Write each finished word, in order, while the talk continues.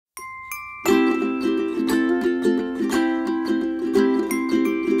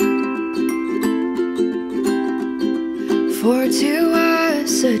For to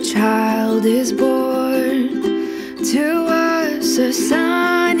us a child is born, to us a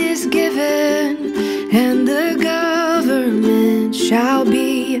son is given, and the government shall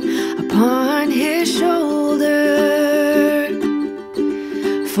be upon his shoulder.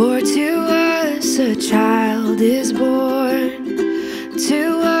 For to us a child is born,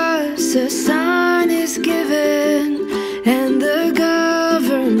 to us a son is given, and the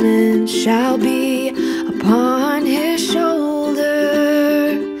government shall be upon his shoulder.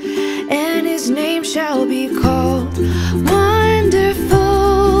 And his name shall be called Wonderful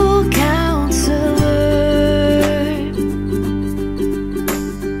Counselor,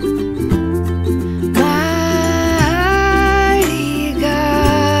 Mighty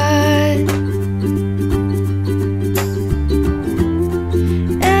God,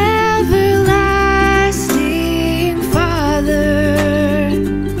 Everlasting Father,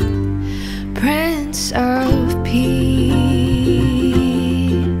 Prince of Peace.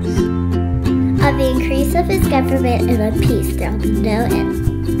 Of the increase of his government and of peace there will be no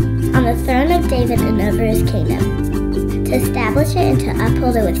end, on the throne of David and over his kingdom, to establish it and to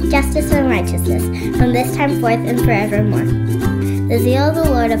uphold it with justice and righteousness from this time forth and forevermore. The zeal of the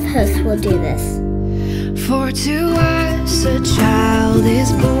Lord of hosts will do this. For to us a child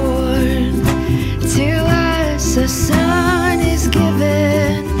is born,